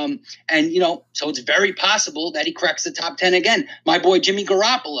 So it's very possible that he cracks the top 10 again. My boy Jimmy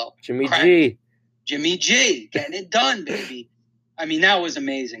Garoppolo. Jimmy G. Getting it done, baby. I mean, that was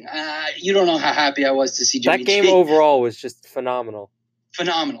amazing. You don't know how happy I was to see Jimmy G. That game overall was just phenomenal.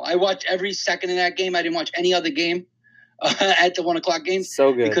 Phenomenal. I watched every second of that game. I didn't watch any other game at the 1 o'clock game.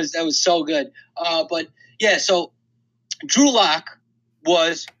 So good. Because that was so good. So Drew Lock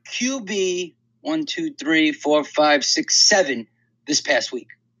was QB 1, 2, 3, 4, 5, 6, 7 this past week.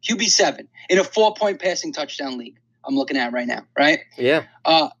 QB 7 in a 4-point passing touchdown league I'm looking at right now, right? Yeah.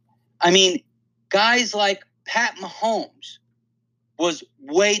 Guys like Pat Mahomes was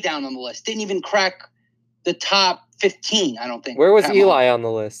way down on the list. Didn't even crack the top 15, I don't think. Where was Eli on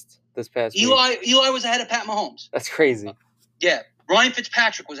the list this past week? Eli was ahead of Pat Mahomes. That's crazy. Yeah. Ryan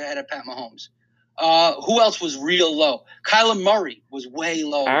Fitzpatrick was ahead of Pat Mahomes. Who else was real low? Kyler Murray was way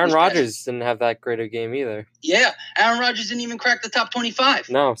low. Aaron Rodgers didn't have that great a game either. Yeah, Aaron Rodgers didn't even crack the top 25.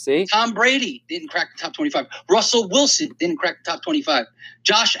 No, see? Tom Brady didn't crack the top 25. Russell Wilson didn't crack the top 25.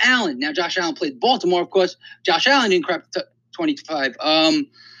 Josh Allen. Now, Josh Allen played Baltimore, of course. Josh Allen didn't crack the top 25.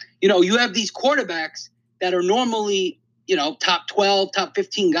 You have these quarterbacks that are normally, top 12, top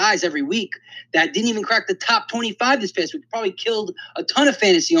 15 guys every week that didn't even crack the top 25 this past week. Probably killed a ton of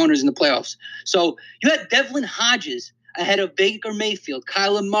fantasy owners in the playoffs. So you had Devlin Hodges ahead of Baker Mayfield,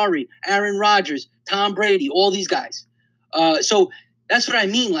 Kyler Murray, Aaron Rodgers, Tom Brady, all these guys. So that's what I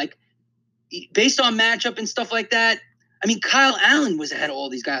mean. Like, based on matchup and stuff like that, I mean, Kyle Allen was ahead of all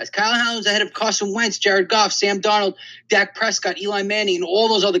these guys. Kyle Allen was ahead of Carson Wentz, Jared Goff, Sam Darnold, Dak Prescott, Eli Manning, and all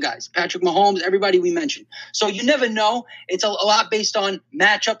those other guys. Patrick Mahomes, everybody we mentioned. So you never know. It's a lot based on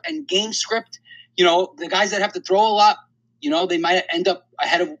matchup and game script. The guys that have to throw a lot, they might end up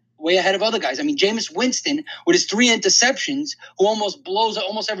way ahead of other guys. I mean, Jameis Winston, with his 3 interceptions, who almost blows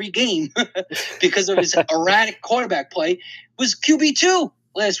almost every game because of his erratic quarterback play, was QB2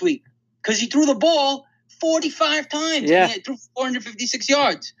 last week because he threw the ball 45 times. Yeah. And he threw 456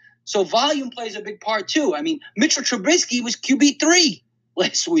 yards. So volume plays a big part too. I mean, Mitchell Trubisky was QB3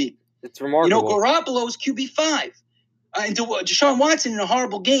 last week. It's remarkable. Garoppolo was QB5. And Deshaun Watson in a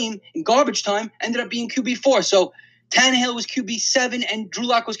horrible game in garbage time ended up being QB4. So Tannehill was QB7 and Drew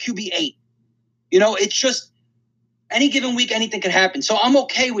Lock was QB8. It's just any given week, anything could happen. So I'm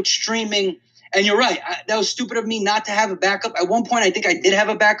okay with streaming. And you're right. That was stupid of me not to have a backup. At one point, I think I did have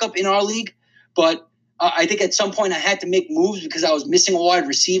a backup in our league, but I think at some point I had to make moves because I was missing a wide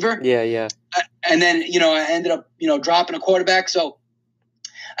receiver. Yeah. And then, I ended up, dropping a quarterback. So,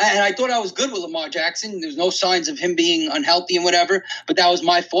 and I thought I was good with Lamar Jackson. There's no signs of him being unhealthy and whatever, but that was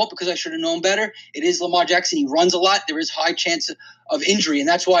my fault because I should have known better. It is Lamar Jackson. He runs a lot. There is high chance of injury, and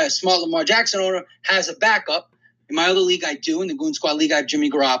that's why a smart Lamar Jackson owner has a backup. In my other league, I do. In the Goon Squad League, I have Jimmy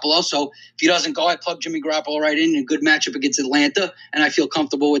Garoppolo. So if he doesn't go, I plug Jimmy Garoppolo right in a good matchup against Atlanta, and I feel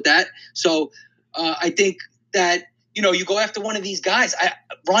comfortable with that. So I think that, you go after one of these guys.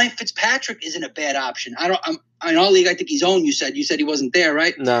 Ryan Fitzpatrick isn't a bad option. In our league, I think he's owned. You said he wasn't there,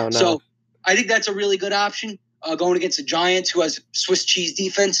 right? No. So I think that's a really good option going against the Giants, who has Swiss cheese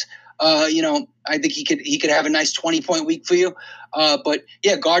defense. I think he could have a nice 20-point week for you. But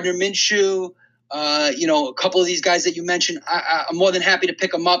yeah, Gardner Minshew, a couple of these guys that you mentioned, I'm more than happy to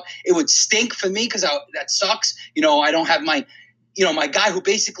pick them up. It would stink for me because that sucks. I don't have my guy who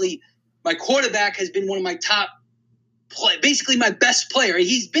basically my quarterback has been one of my top. Basically, my best player.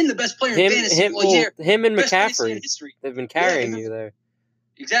 He's been the best player in fantasy all year. Him and McCaffrey. They've been carrying you there.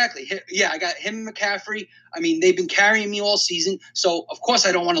 Exactly. Yeah, I got him and McCaffrey. I mean, they've been carrying me all season. So, of course,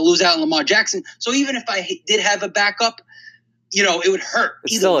 I don't want to lose out on Lamar Jackson. So, even if I did have a backup, it would hurt.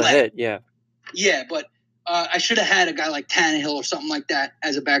 It's still a hit, yeah. Yeah, but I should have had a guy like Tannehill or something like that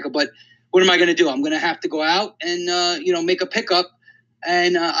as a backup. But what am I going to do? I'm going to have to go out and, make a pickup.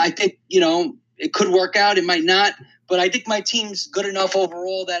 And I think, it could work out. It might not. But I think my team's good enough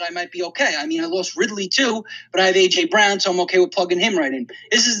overall that I might be okay. I mean, I lost Ridley too, but I have A.J. Brown, so I'm okay with plugging him right in.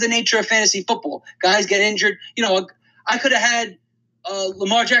 This is the nature of fantasy football. Guys get injured. I could have had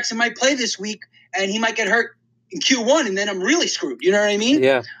Lamar Jackson might play this week, and he might get hurt in Q1, and then I'm really screwed. You know what I mean?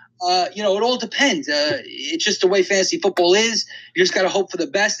 Yeah. It all depends. It's just the way fantasy football is. You just got to hope for the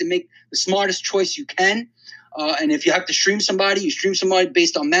best and make the smartest choice you can. And if you have to stream somebody, you stream somebody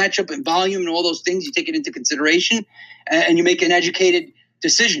based on matchup and volume and all those things. You take it into consideration, and you make an educated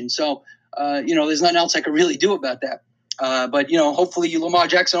decision. So, there's nothing else I could really do about that. But hopefully Lamar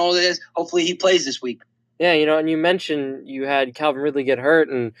Jackson, all it is, hopefully he plays this week. Yeah, and you mentioned you had Calvin Ridley get hurt,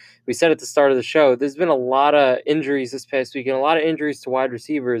 and we said at the start of the show, there's been a lot of injuries this past week and a lot of injuries to wide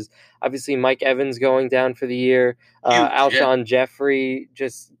receivers. Obviously, Mike Evans going down for the year. Alshon Jeffrey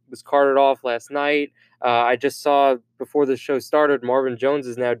just was carted off last night. I just saw before the show started, Marvin Jones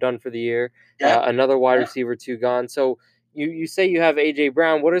is now done for the year. Yeah. Another wide receiver, 2 gone. So you say you have A.J.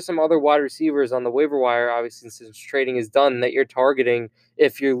 Brown. What are some other wide receivers on the waiver wire, obviously, since trading is done, that you're targeting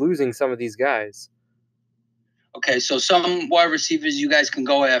if you're losing some of these guys? Okay, so some wide receivers you guys can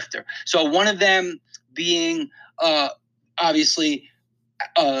go after. So one of them being, obviously,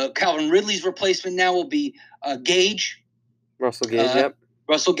 Calvin Ridley's replacement now will be Gage. Russell Gage, yep.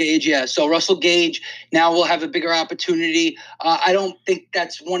 Russell Gage, yeah. So Russell Gage now will have a bigger opportunity. I don't think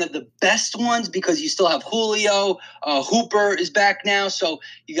that's one of the best ones because you still have Julio. Hooper is back now. So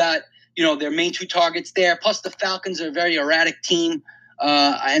you got, their main 2 targets there. Plus the Falcons are a very erratic team.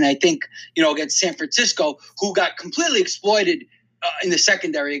 And I think, against San Francisco, who got completely exploited in the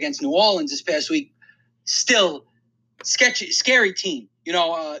secondary against New Orleans this past week, still scary team.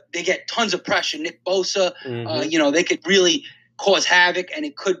 They get tons of pressure. Nick Bosa, Mm-hmm. They could really cause havoc, and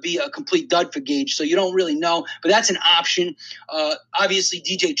it could be a complete dud for Gage. So you don't really know, but that's an option. Obviously,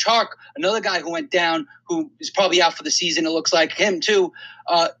 DJ Chark, another guy who went down, who is probably out for the season. It looks like him too.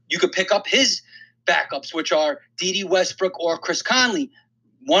 You could pick up his backups, which are Dede Westbrook or Chris Conley.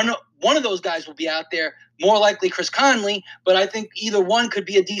 One of those guys will be out there. More likely Chris Conley, but I think either one could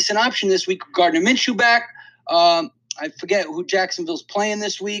be a decent option this week. Gardner Minshew back. I forget who Jacksonville's playing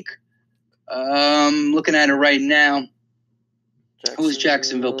this week. Looking at it right now. Who's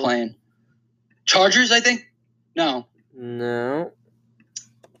Jacksonville playing? Chargers, I think? No.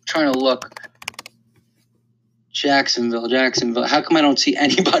 Trying to look. Jacksonville. How come I don't see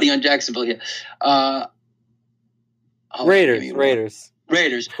anybody on Jacksonville here? Raiders.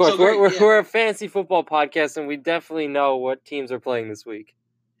 Of course, we're a fantasy football podcast, and we definitely know what teams are playing this week.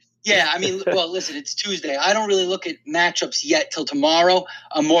 Yeah, I mean, well, listen, it's Tuesday. I don't really look at matchups yet till tomorrow.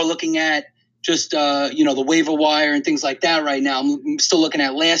 I'm more looking at just, the waiver wire and things like that right now. I'm still looking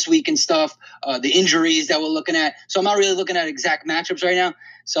at last week and stuff, the injuries that we're looking at. So I'm not really looking at exact matchups right now.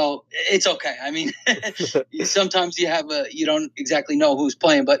 So it's okay. I mean, sometimes you don't exactly know who's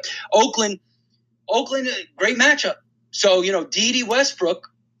playing. But Oakland, great matchup. So, Dede Westbrook,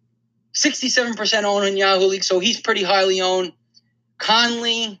 67% owned in Yahoo League, so he's pretty highly owned.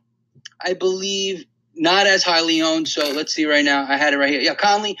 Conley, I believe, not as highly owned. So let's see right now. I had it right here. Yeah,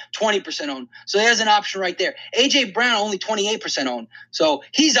 Conley, 20% owned. So there's an option right there. A.J. Brown, only 28% owned. So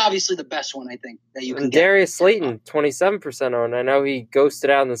he's obviously the best one, I think, that you can get. Darius Slayton, 27% owned. I know he ghosted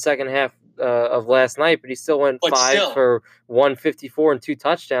out in the second half of last night, but he still went for 154 and 2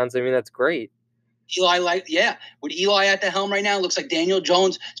 touchdowns. I mean, that's great. With Eli at the helm right now, it looks like Daniel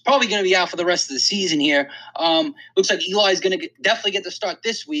Jones is probably going to be out for the rest of the season here. Looks like Eli is going to definitely get the start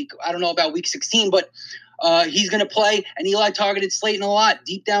this week. I don't know about week 16, but he's going to play, and Eli targeted Slayton a lot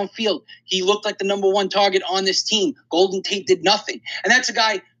deep downfield. He looked like the number one target on this team. Golden Tate did nothing, and that's a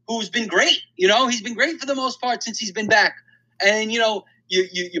guy who's been great. He's been great for the most part since he's been back. And you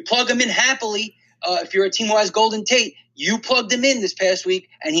plug him in happily. If you're a team who has Golden Tate, you plugged him in this past week,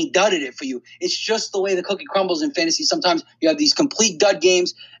 and he dudded it for you. It's just the way the cookie crumbles in fantasy. Sometimes you have these complete dud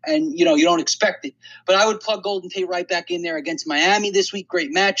games, and you don't expect it. But I would plug Golden Tate right back in there against Miami this week.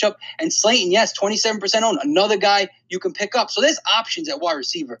 Great matchup. And Slayton, yes, 27% owned. Another guy you can pick up. So there's options at wide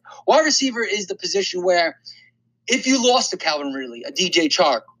receiver. Wide receiver is the position where if you lost to Calvin Ridley, a DJ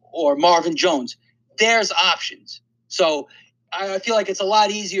Chark, or Marvin Jones, there's options. So I feel like it's a lot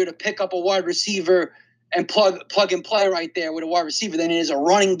easier to pick up a wide receiver and plug and play right there with a wide receiver than it is a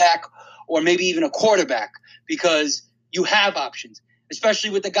running back or maybe even a quarterback, because you have options. Especially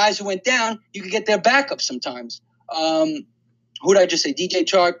with the guys who went down, you could get their backup sometimes. Who did I just say? DJ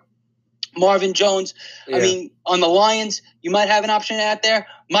Chark, Marvin Jones. Yeah. I mean, on the Lions, you might have an option out there.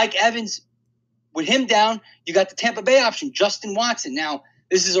 Mike Evans, with him down, you got the Tampa Bay option, Justin Watson. Now,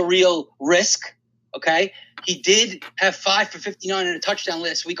 this is a real risk. Okay, he did have 5 for 59 and a touchdown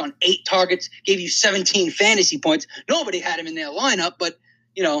last week on 8 targets, gave you 17 fantasy points. Nobody had him in their lineup, but,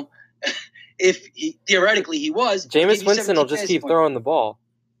 if theoretically he was. Jameis Winston will just keep throwing the ball.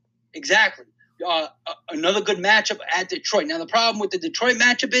 Exactly. Another good matchup at Detroit. Now, the problem with the Detroit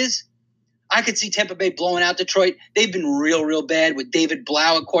matchup is I could see Tampa Bay blowing out Detroit. They've been real, real bad with David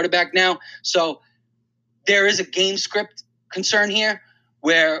Blau at quarterback now. So there is a game script concern here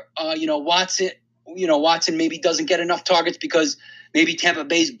where, Watson maybe doesn't get enough targets because maybe Tampa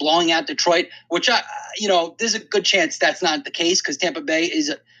Bay's blowing out Detroit, which there's a good chance that's not the case because Tampa Bay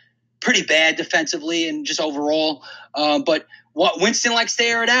is pretty bad defensively and just overall. But Winston likes to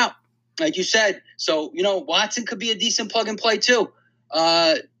air it out, like you said. So, Watson could be a decent plug and play too.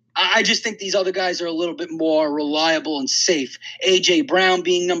 I just think these other guys are a little bit more reliable and safe. A.J. Brown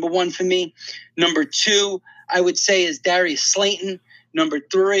being number 1 for me. Number 2, I would say, is Darius Slayton. Number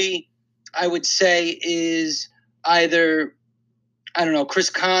 3, I would say, is either, I don't know, Chris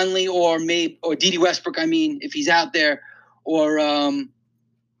Conley or Dede Westbrook, if he's out there, or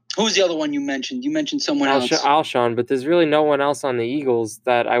who's the other one you mentioned? You mentioned someone else. Alshon, but there's really no one else on the Eagles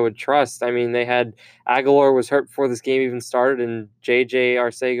that I would trust. I mean, they had Aguilar was hurt before this game even started, and J.J.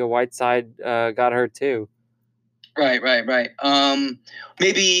 Arcega-Whiteside got hurt too. Right.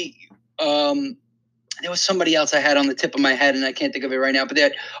 Maybe there was somebody else I had on the tip of my head, and I can't think of it right now. But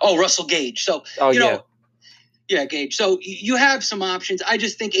Russell Gage. So, Gage. So you have some options. I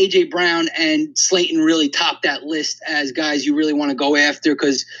just think A.J. Brown and Slayton really top that list as guys you really want to go after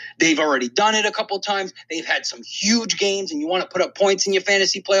because they've already done it a couple of times. They've had some huge games, and you want to put up points in your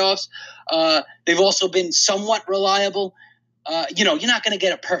fantasy playoffs. They've also been somewhat reliable. You're not going to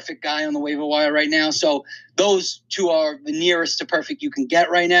get a perfect guy on the waiver wire right now. So those two are the nearest to perfect you can get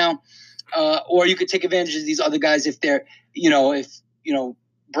right now. Or you could take advantage of these other guys if they're,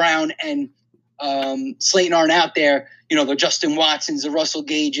 Brown and Slayton aren't out there, the Justin Watsons, the Russell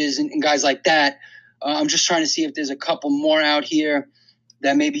Gages, and guys like that. I'm just trying to see if there's a couple more out here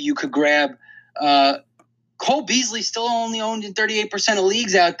that maybe you could grab. Cole Beasley still only owned in 38% of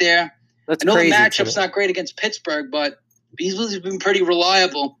leagues out there. That's I know crazy. The matchup's not great against Pittsburgh, but Beasley's been pretty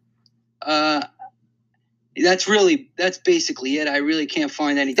reliable. That's basically it. I really can't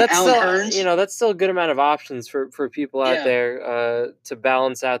find anything. That's Alan still, Hearns, that's still a good amount of options for people out there to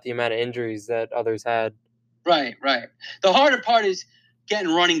balance out the amount of injuries that others had. Right. The harder part is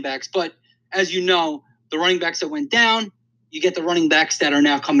getting running backs, but as you know, the running backs that went down, you get the running backs that are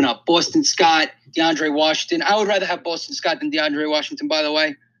now coming up. Boston Scott, DeAndre Washington. I would rather have Boston Scott than DeAndre Washington, by the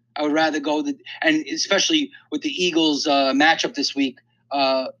way. I would rather go and especially with the Eagles matchup this week.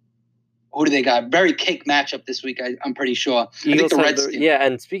 Who do they got? Very cake matchup this week, I'm pretty sure. Eagles, I think the Redskins.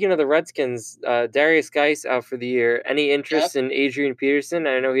 And speaking of the Redskins, Darius Geis out for the year. Any interest in Adrian Peterson?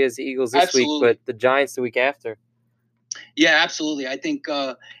 I know he has the Eagles this week, but the Giants the week after. Yeah, absolutely. I think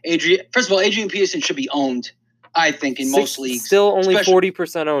first of all, Adrian Peterson should be owned, I think, in most leagues. Still only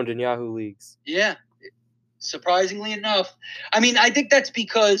 40% owned in Yahoo leagues. Yeah, surprisingly enough. I mean, I think that's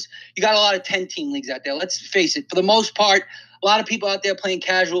because you got a lot of 10-team leagues out there. Let's face it. For the most part, a lot of people out there playing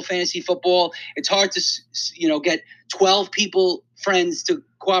casual fantasy football. It's hard to, get 12 friends to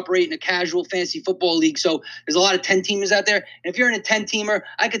cooperate in a casual fantasy football league. So there's a lot of 10-teamers out there. And if you're in a 10-teamer,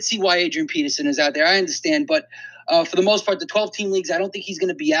 I could see why Adrian Peterson is out there. I understand. But for the most part, the 12-team leagues, I don't think he's going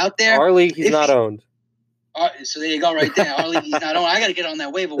to be out there. Our league, he's not owned. So there you go right there. Our league, he's not owned. I got to get on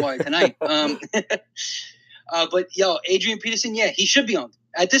that waiver wire tonight. But, Adrian Peterson, he should be owned.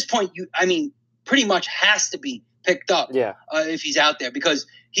 At this point, pretty much has to be picked up if he's out there because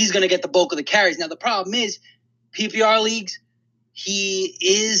he's going to get the bulk of the carries. Now, the problem is PPR leagues, he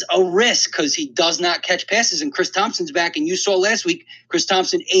is a risk because he does not catch passes. And Chris Thompson's back. And you saw last week, Chris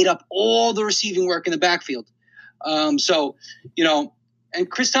Thompson ate up all the receiving work in the backfield. And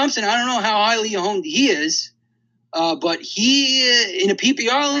Chris Thompson, I don't know how highly owned he is, but he in a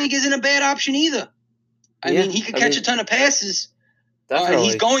PPR league isn't a bad option either. I mean, he could catch a ton of passes. And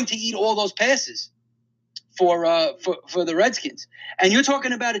he's going to eat all those passes for the Redskins. And you're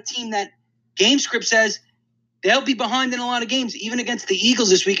talking about a team that GameScript says they'll be behind in a lot of games, even against the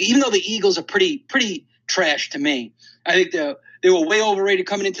Eagles this week, even though the Eagles are pretty trash to me. I think they were way overrated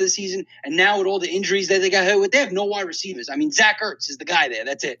coming into the season, and now with all the injuries that they got hit with, they have no wide receivers. I mean, Zach Ertz is the guy there.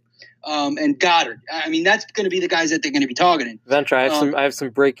 That's it. And Goddard. I mean, that's going to be the guys that they're going to be targeting. Ventra, I have some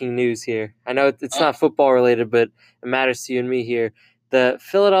breaking news here. I know it's not football related, but it matters to you and me here. The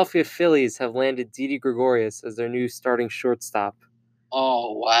Philadelphia Phillies have landed Didi Gregorius as their new starting shortstop.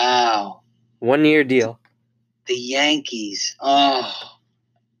 Oh, wow. 1-year deal. The Yankees. Oh.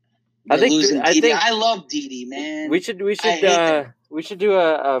 I love Didi, man. We should do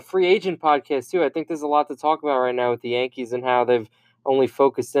a free agent podcast too. I think there's a lot to talk about right now with the Yankees and how they've only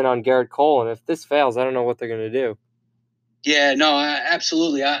focused in on Garrett Cole. And if this fails, I don't know what they're going to do. Yeah, no,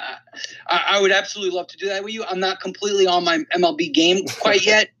 absolutely. I would absolutely love to do that with you. I'm not completely on my MLB game quite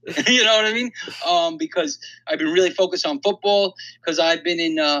yet. You know what I mean? Because I've been really focused on football because I've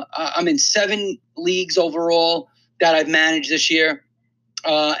been I'm in 7 leagues overall that I've managed this year.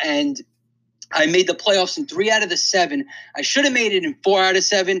 And I made the playoffs in 3 out of the 7. I should have made it in 4 out of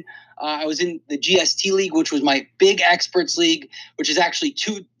 7. I was in the GST league, which was my big experts league, which is actually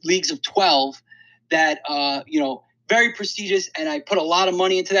 2 leagues of 12 that, very prestigious. And I put a lot of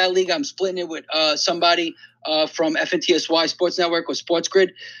money into that league. I'm splitting it with somebody from FNTSY Sports Network or Sports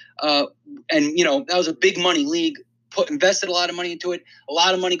Grid. And that was a big money league, invested a lot of money into it. A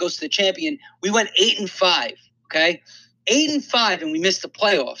lot of money goes to the champion. We went 8-5. Okay. 8-5, and we missed the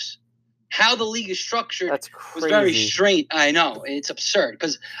playoffs. How the league is structured was very strange. I know it's absurd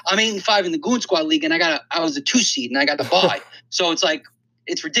because I'm 8-5 in the Goon Squad league, and I was a 2 seed, and I got the bye. So it's like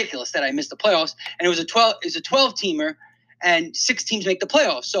it's ridiculous that I missed the playoffs. And it was a 12-teamer, and 6 teams make the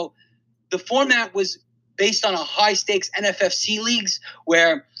playoffs. So the format was based on a high stakes NFFC leagues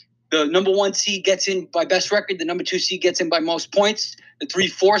where the number 1 seed gets in by best record, the number 2 seed gets in by most points, the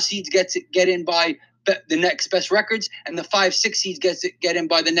 3-4 seeds get in by the next best records, and the 5-6 seeds get in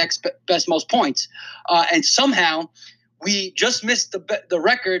by the next best most points. And somehow we just missed the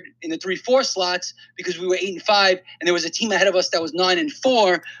record in the 3-4 slots because we were 8-5, and there was a team ahead of us that was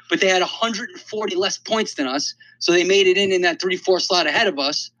 9-4, but they had 140 less points than us, so they made it in that 3-4 slot ahead of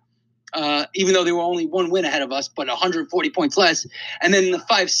us. Even though they were only 1 win ahead of us, but 140 points less. And then the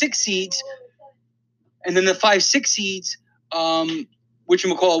 5-6 seeds,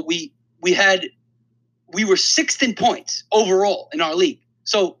 whatchamacallit, we were sixth in points overall in our league.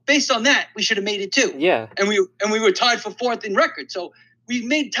 So based on that, we should have made it too. Yeah. And we were tied for fourth in record. So we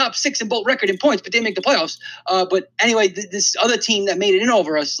made top six in both record and points, but they didn't make the playoffs. But anyway, this other team that made it in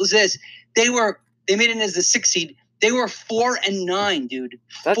over us, listen to this, they made it in as the sixth seed. They were 4-9, dude.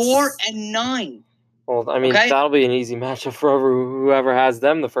 4-9. Well, I mean, that'll be an easy matchup for whoever has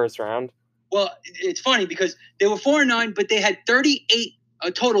them the first round. Well, it's funny because they were 4-9, but they had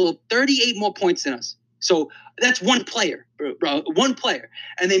a total of 38 more points than us. So that's one player, bro, one player,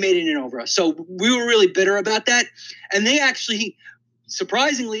 and they made it in over us. So we were really bitter about that. And they actually,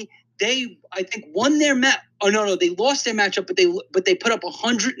 surprisingly, I think won their match. Oh no, they lost their matchup, but they put up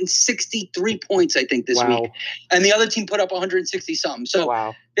 163 points, I think, this week, and the other team put up 160 something.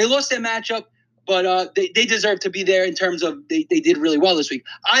 So they lost their matchup, but they deserve to be there in terms of they did really well this week.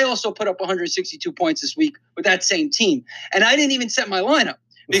 I also put up 162 points this week with that same team, and I didn't even set my lineup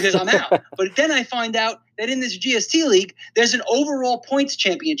because I'm out. But then I find out that in this GST league, there's an overall points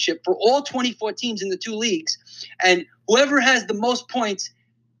championship for all 24 teams in the two leagues, and whoever has the most points,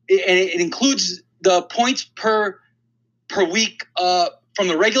 and it includes the points per week from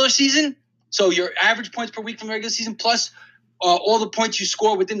the regular season. So your average points per week from the regular season plus all the points you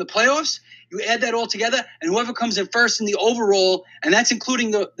score within the playoffs. You add that all together, and whoever comes in first in the overall, and that's including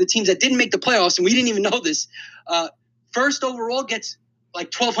the teams that didn't make the playoffs, and we didn't even know this, first overall gets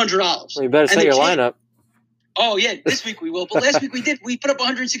like $1,200. Well, you better set your lineup. Oh, yeah, this week we will. But last week we did. We put up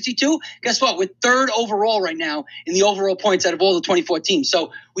 162. Guess what? We're third overall right now in the overall points out of all the 24 teams.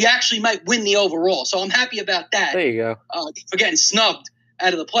 So we actually might win the overall. So I'm happy about that. There you go. We're getting snubbed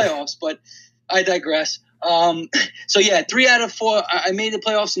out of the playoffs, but I digress. So, yeah, 3 out of 4. I made the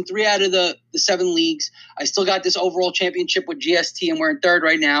playoffs in 3 out of the 7 leagues. I still got this overall championship with GST, and we're in third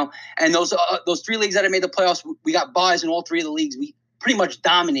right now. And those 3 leagues that I made the playoffs, we got buys in all 3 of the leagues. We pretty much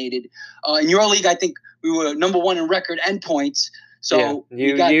dominated. In your league, I think we were number 1 in record and points. So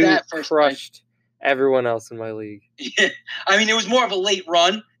you got that first crushed everyone else in my league. Yeah. I mean, it was more of a late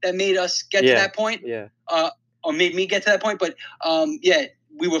run that made us get to that point. Yeah. Or made me get to that point. But,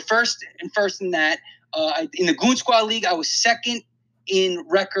 we were first in that. In the Goon Squad League, I was second in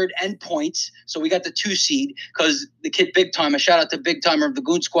record and points. So we got the 2 seed because the kid Big Time, a shout out to Big Timer of the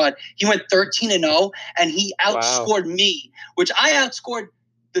Goon Squad, he went 13-0 and he outscored me, which I outscored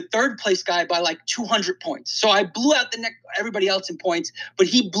the third place guy by like 200 points. So I blew out everybody else in points, but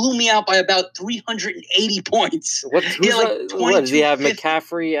he blew me out by about 380 points. What does he have?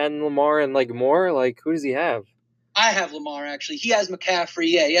 McCaffrey and Lamar and like more? Like who does he have? I have Lamar, actually. He has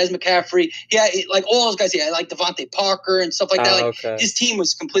McCaffrey. Yeah, he has McCaffrey. Yeah, like all those guys. Yeah, like Devontae Parker and stuff like that. His team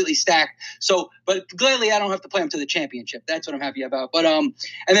was completely stacked. So, but gladly, I don't have to play him to the championship. That's what I'm happy about. But and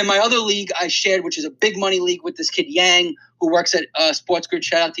then my other league I shared, which is a big money league with this kid Yang, who works at Sports Grid.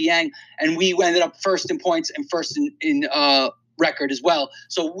 Shout out to Yang. And we ended up first in points and first in record as well.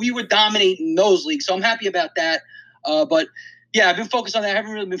 So we were dominating those leagues. So I'm happy about that. But yeah, I've been focused on that. I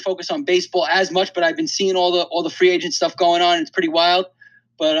haven't really been focused on baseball as much, but I've been seeing all the free agent stuff going on. It's pretty wild.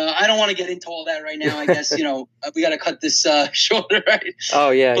 But I don't want to get into all that right now. I guess, we got to cut this shorter, right?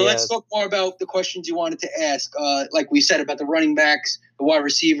 Oh, yeah. But let's talk more about the questions you wanted to ask. Like we said, about the running backs, the wide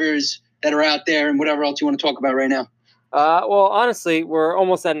receivers that are out there, and whatever else you want to talk about right now. Well, honestly, we're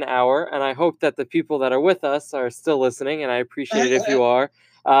almost at an hour, and I hope that the people that are with us are still listening, and I appreciate it if you are.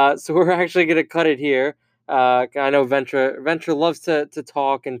 So we're actually going to cut it here. I know Ventra loves to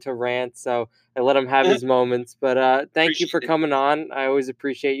talk and to rant, so I let him have his moments. But thank you for coming on. I always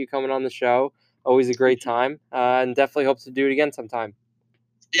appreciate you coming on the show. Always a great time, and definitely hope to do it again sometime.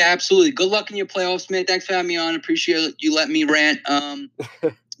 Yeah, absolutely. Good luck in your playoffs, man. Thanks for having me on. Appreciate you letting me rant.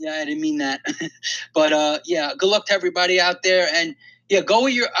 Yeah, I didn't mean that. But yeah, good luck to everybody out there. And yeah,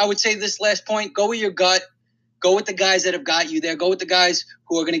 I would say this last point, go with your gut. Go with the guys that have got you there. Go with the guys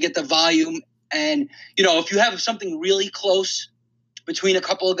who are going to get the volume. And, if you have something really close between a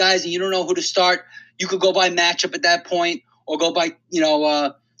couple of guys and you don't know who to start, you could go by matchup at that point or go by,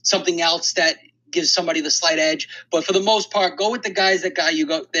 something else that gives somebody the slight edge. But for the most part, go with the guys that got you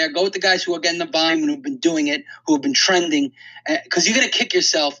there. Go with the guys who are getting the volume and who've been doing it, who have been trending. Because you're going to kick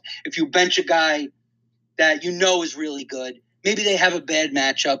yourself if you bench a guy that is really good. Maybe they have a bad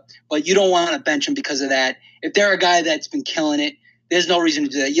matchup, but you don't want to bench them because of that. If they're a guy that's been killing it, there's no reason to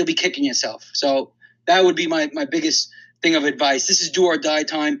do that. You'll be kicking yourself. So that would be my biggest thing of advice. This is do or die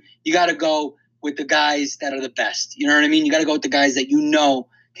time. You got to go with the guys that are the best. You know what I mean? You got to go with the guys that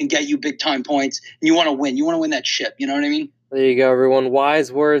can get you big time points. And you want to win. You want to win that ship. You know what I mean? There you go, everyone.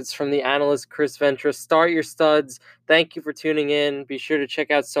 Wise words from the analyst Chris Ventra. Start your studs. Thank you for tuning in. Be sure to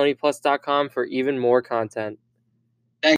check out SonyPlus.com for even more content.